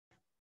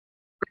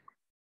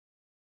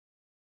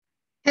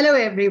Hello,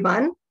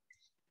 everyone.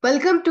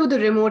 Welcome to the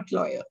Remote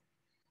Lawyer.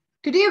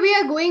 Today, we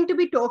are going to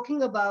be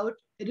talking about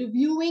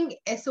reviewing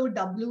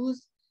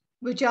SOWs,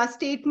 which are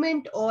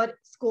statement or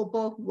scope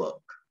of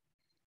work.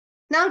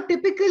 Now,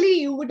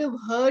 typically, you would have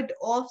heard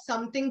of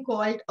something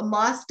called a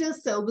master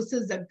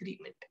services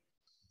agreement.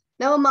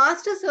 Now, a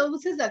master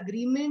services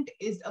agreement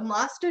is a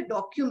master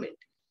document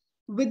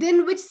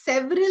within which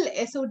several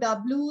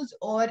SOWs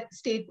or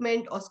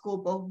statement or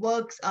scope of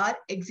works are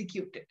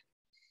executed.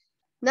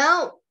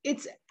 Now,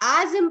 it's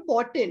as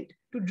important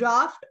to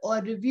draft or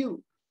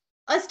review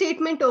a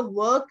statement of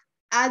work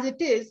as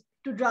it is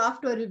to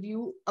draft or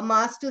review a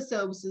master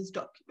services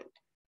document.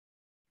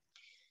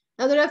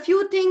 Now, there are a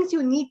few things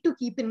you need to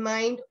keep in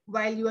mind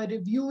while you are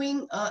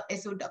reviewing a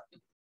SOW.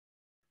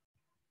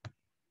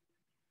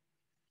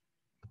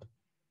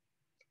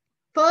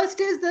 First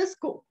is the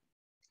scope.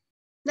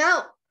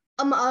 Now,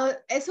 a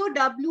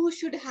SOW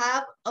should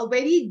have a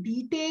very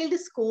detailed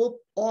scope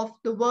of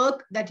the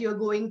work that you're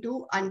going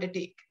to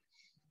undertake.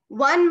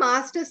 One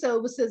master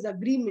services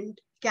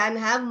agreement can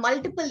have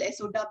multiple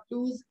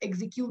SOWs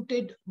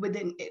executed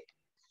within it.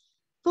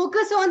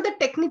 Focus on the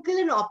technical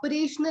and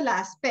operational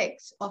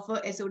aspects of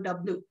a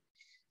SOW.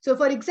 So,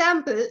 for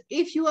example,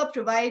 if you are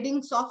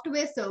providing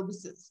software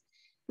services,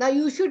 now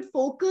you should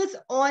focus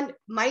on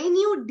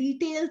minute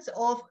details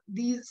of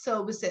these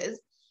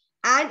services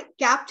and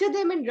capture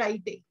them in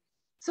writing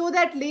so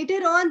that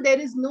later on there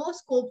is no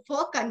scope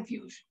for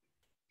confusion.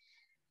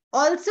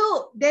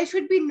 Also, there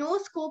should be no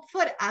scope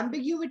for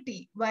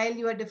ambiguity while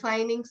you are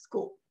defining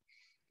scope.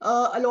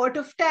 A lot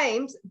of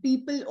times,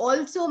 people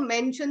also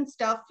mention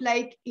stuff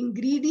like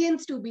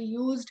ingredients to be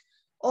used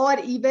or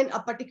even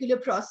a particular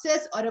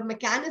process or a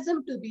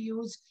mechanism to be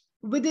used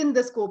within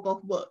the scope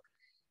of work.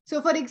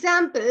 So, for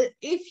example,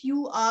 if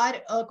you are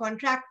a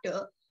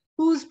contractor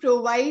who's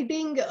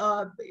providing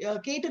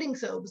catering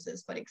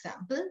services, for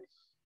example,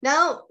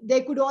 now,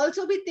 there could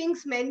also be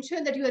things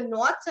mentioned that you are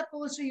not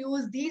supposed to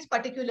use these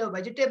particular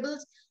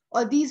vegetables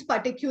or these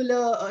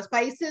particular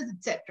spices,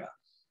 etc.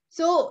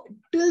 So,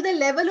 till the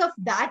level of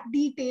that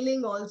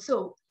detailing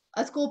also,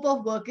 a scope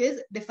of work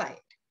is defined.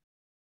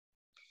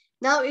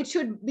 Now, it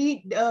should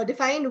be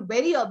defined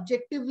very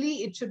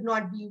objectively. It should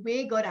not be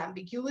vague or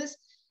ambiguous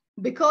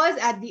because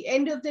at the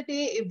end of the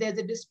day, if there's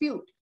a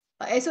dispute,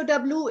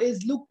 SOW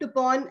is looked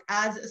upon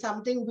as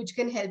something which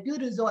can help you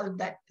resolve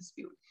that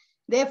dispute.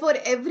 Therefore,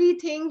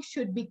 everything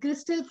should be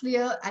crystal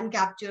clear and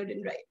captured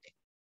in writing.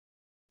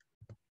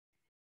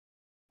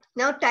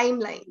 Now,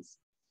 timelines.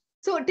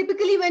 So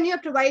typically when you're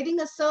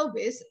providing a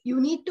service,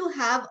 you need to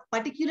have a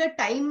particular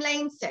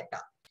timeline set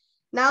up.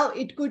 Now,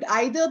 it could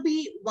either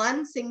be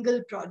one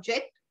single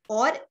project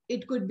or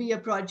it could be a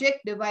project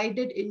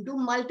divided into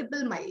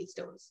multiple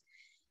milestones.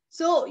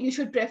 So you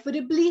should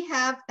preferably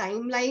have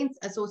timelines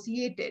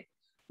associated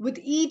with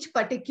each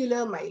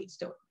particular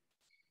milestone.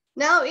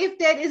 Now, if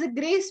there is a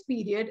grace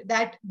period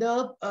that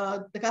the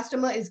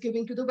customer is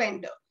giving to the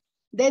vendor,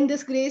 then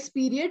this grace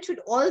period should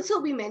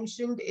also be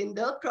mentioned in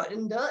the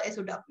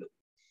SOW.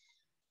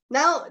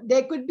 Now,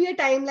 there could be a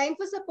timeline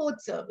for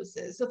support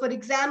services. So, for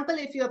example,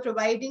 if you're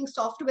providing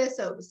software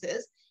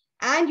services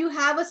and you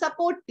have a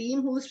support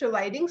team who's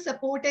providing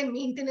support and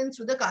maintenance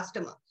to the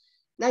customer.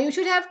 Now, you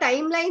should have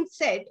timelines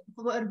set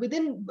for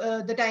within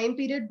the time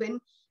period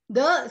when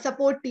the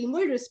support team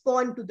will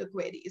respond to the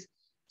queries.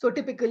 So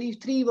typically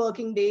 3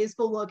 working days,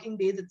 4 working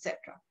days, etc.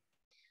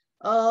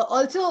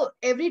 Also,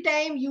 every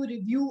time you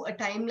review a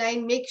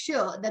timeline, make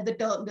sure that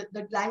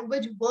the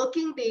language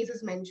working days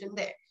is mentioned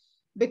there.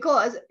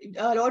 Because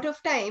a lot of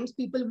times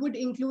people would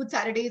include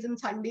Saturdays and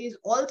Sundays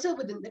also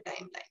within the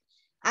timeline.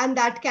 And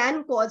that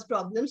can cause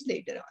problems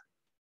later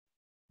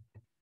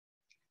on.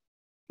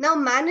 Now,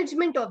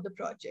 management of the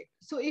project.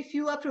 So if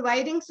you are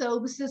providing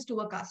services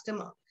to a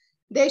customer,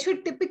 there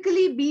should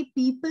typically be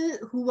people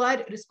who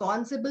are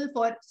responsible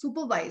for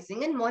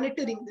supervising and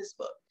monitoring this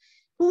work.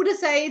 Who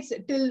decides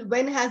till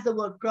when has the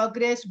work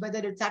progressed, whether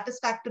it's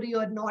satisfactory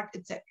or not,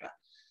 etc.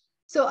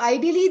 So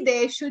ideally,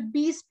 there should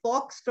be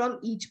spokes from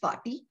each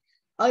party,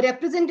 a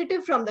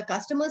representative from the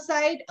customer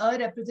side, a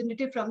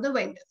representative from the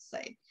vendor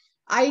side.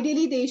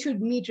 Ideally, they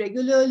should meet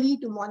regularly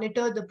to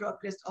monitor the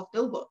progress of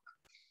the work.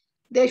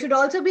 There should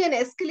also be an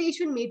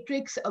escalation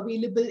matrix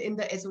available in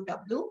the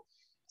SOW.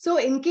 So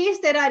in case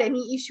there are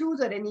any issues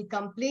or any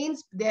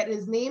complaints, there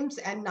is names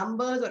and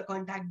numbers or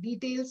contact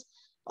details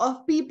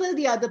of people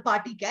the other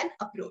party can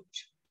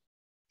approach.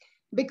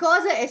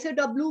 Because a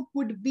SOW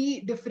could be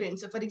different.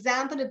 So for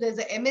example, if there's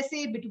a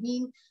MSA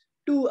between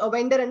a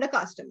vendor and a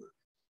customer,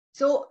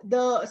 so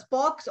the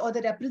spokes or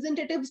the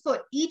representatives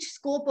for each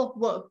scope of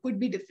work could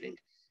be different.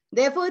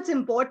 Therefore, it's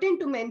important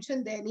to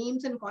mention their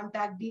names and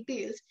contact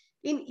details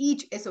in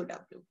each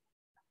SOW.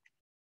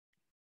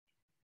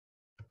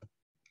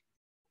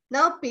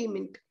 Now,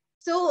 payment.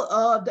 So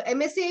the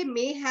MSA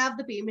may have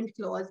the payment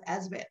clause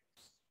as well,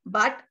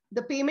 but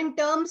the payment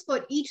terms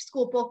for each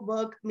scope of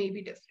work may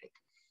be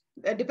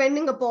different,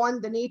 depending upon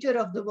the nature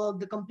of the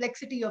work, the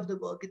complexity of the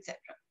work, etc.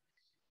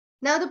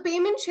 Now, the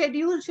payment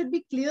schedule should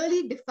be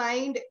clearly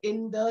defined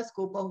in the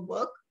scope of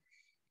work.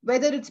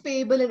 whether it's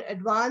payable in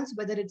advance,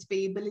 whether it's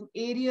payable in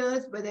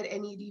arrears, whether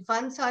any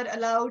refunds are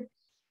allowed.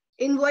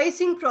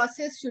 Invoicing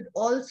process should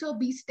also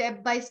be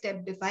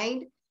step-by-step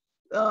defined.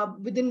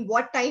 Within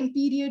what time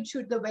period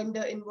should the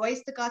vendor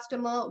invoice the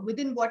customer?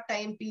 Within what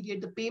time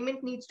period the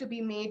payment needs to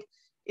be made?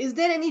 Is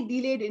there any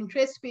delayed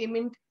interest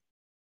payment?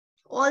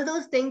 All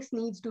those things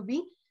needs to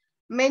be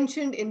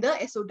mentioned in the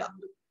SOW.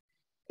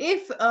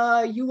 If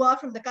you are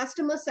from the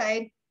customer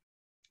side,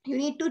 you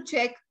need to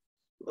check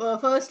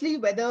firstly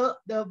whether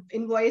the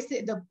invoice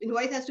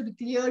has to be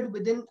cleared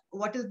within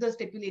what is the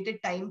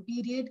stipulated time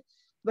period,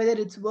 whether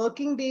it's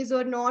working days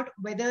or not,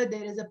 whether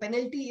there is a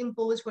penalty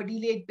imposed for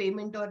delayed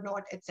payment or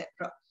not, etc.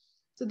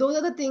 So those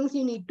are the things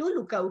you need to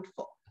look out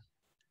for.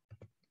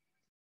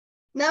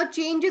 Now,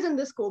 changes in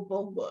the scope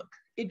of work.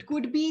 It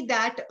could be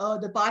that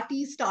the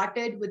parties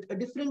started with a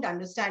different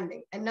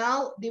understanding and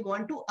now they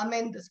want to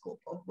amend the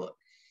scope of work.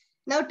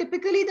 Now,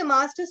 typically the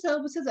master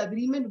services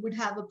agreement would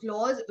have a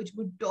clause which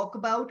would talk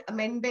about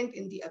amendment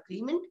in the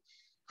agreement.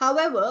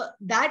 However,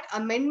 that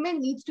amendment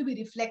needs to be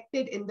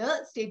reflected in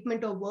the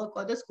statement of work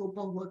or the scope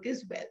of work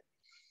as well.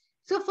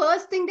 So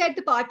first thing that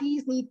the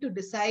parties need to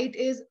decide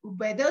is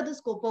whether the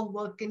scope of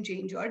work can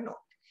change or not.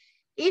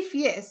 If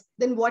yes,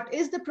 then what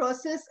is the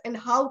process and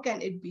how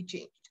can it be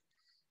changed?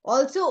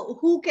 Also,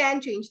 who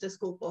can change the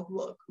scope of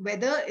work,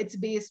 whether it's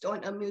based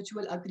on a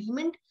mutual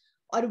agreement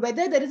or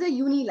whether there is a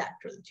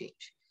unilateral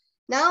change.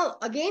 Now,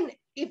 again,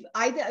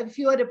 if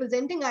you are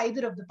representing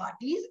either of the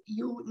parties,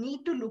 you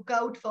need to look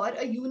out for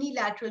a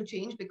unilateral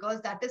change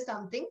because that is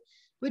something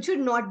which should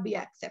not be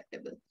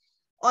acceptable.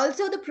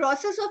 Also, the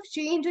process of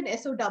change in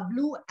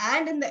SOW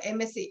and in the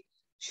MSA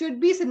should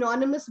be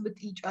synonymous with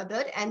each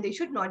other and they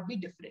should not be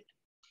different.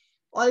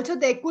 Also,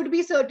 there could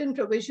be certain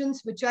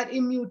provisions which are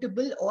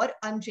immutable or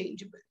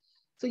unchangeable.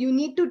 So you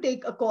need to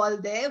take a call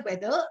there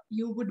whether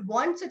you would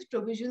want such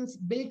provisions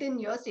built in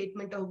your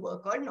statement of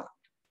work or not.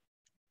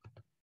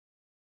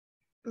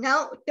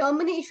 Now,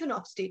 termination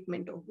of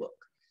statement of work.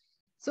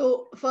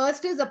 So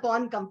first is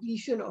upon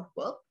completion of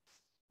work.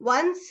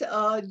 Once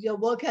your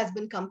work has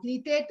been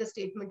completed, the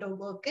statement of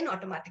work can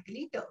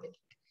automatically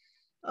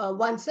terminate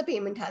once the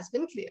payment has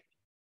been cleared.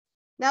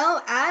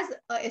 Now, as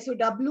a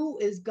SOW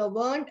is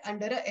governed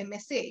under a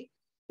MSA,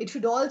 it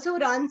should also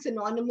run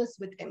synonymous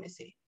with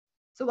MSA.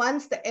 So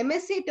once the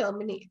MSA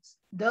terminates,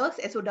 the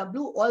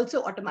SOW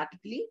also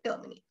automatically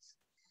terminates.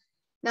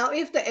 Now,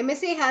 if the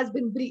MSA has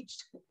been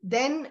breached,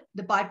 then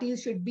the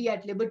parties should be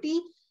at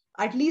liberty,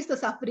 at least the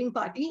suffering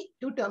party,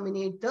 to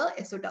terminate the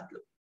SOW.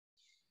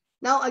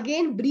 Now,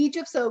 again, breach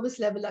of service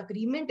level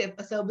agreement. If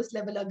a service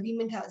level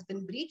agreement has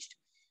been breached,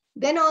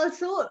 then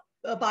also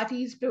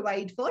parties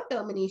provide for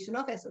termination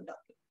of SOW.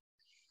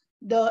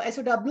 The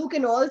SOW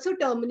can also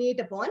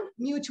terminate upon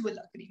mutual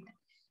agreement.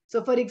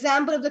 So, for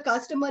example, if the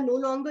customer no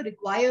longer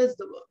requires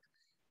the work,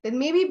 then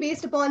maybe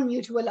based upon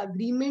mutual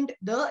agreement,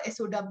 the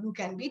SOW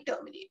can be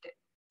terminated.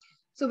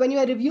 So when you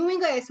are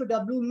reviewing a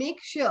SOW,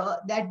 make sure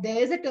that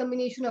there is a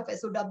termination of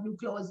SOW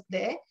clause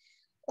there.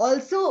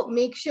 Also,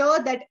 make sure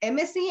that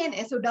MSA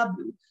and SOW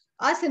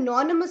are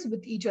synonymous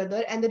with each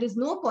other and there is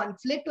no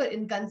conflict or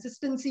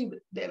inconsistency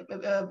with them,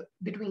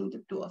 between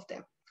the two of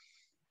them.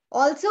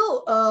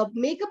 Also,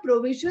 make a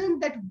provision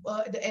that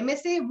the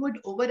MSA would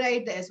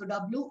override the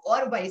SOW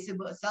or vice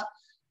versa,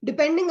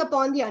 depending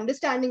upon the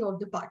understanding of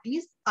the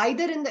parties,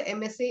 either in the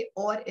MSA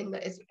or in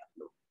the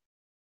SOW.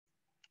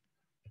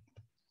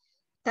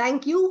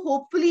 Thank you.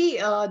 Hopefully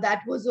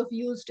that was of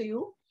use to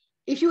you.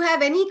 If you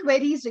have any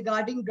queries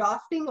regarding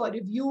drafting or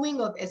reviewing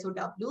of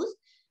SOWs,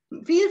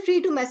 feel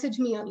free to message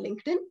me on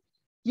LinkedIn.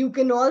 You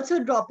can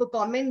also drop a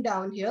comment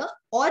down here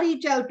or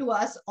reach out to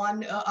us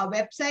on our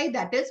website,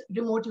 that is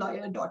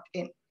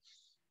remotelawyer.in.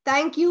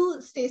 Thank you.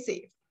 Stay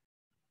safe.